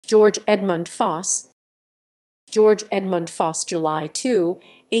George Edmund Foss. George Edmund Foss, July 2,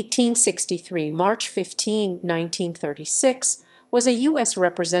 1863, March 15, 1936, was a U.S.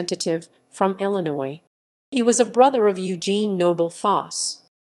 representative from Illinois. He was a brother of Eugene Noble Foss.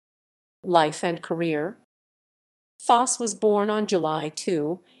 Life and career. Foss was born on July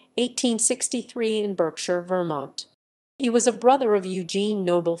 2, 1863 in Berkshire, Vermont. He was a brother of Eugene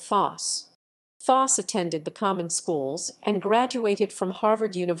Noble Foss. Foss attended the common schools and graduated from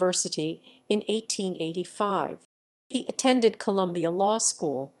Harvard University in 1885. He attended Columbia Law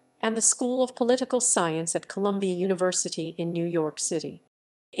School and the School of Political Science at Columbia University in New York City.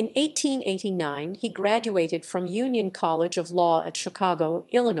 In 1889, he graduated from Union College of Law at Chicago,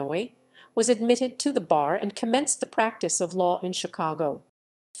 Illinois, was admitted to the bar and commenced the practice of law in Chicago.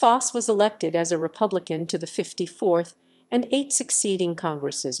 Foss was elected as a Republican to the 54th and 8 succeeding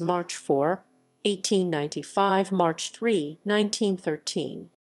Congresses, March 4, 1895, March 3, 1913.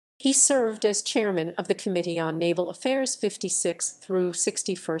 He served as chairman of the Committee on Naval Affairs 56th through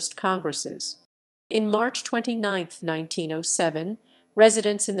 61st Congresses. In March 29, 1907,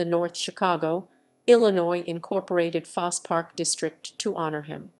 residents in the North Chicago, Illinois incorporated Foss Park District to honor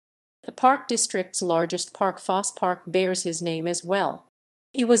him. The Park District's largest park, Foss Park, bears his name as well.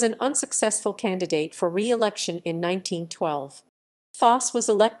 He was an unsuccessful candidate for re-election in 1912. Foss was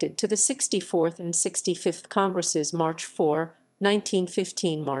elected to the 64th and 65th Congresses, March 4,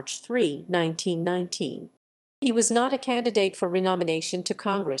 1915, March 3, 1919. He was not a candidate for renomination to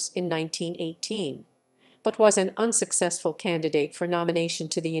Congress in 1918, but was an unsuccessful candidate for nomination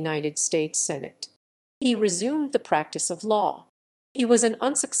to the United States Senate. He resumed the practice of law. He was an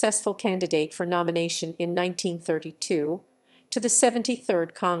unsuccessful candidate for nomination in 1932 to the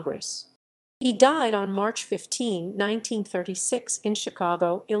 73rd Congress. He died on March 15, 1936 in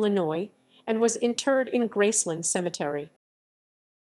Chicago, Illinois, and was interred in Graceland Cemetery.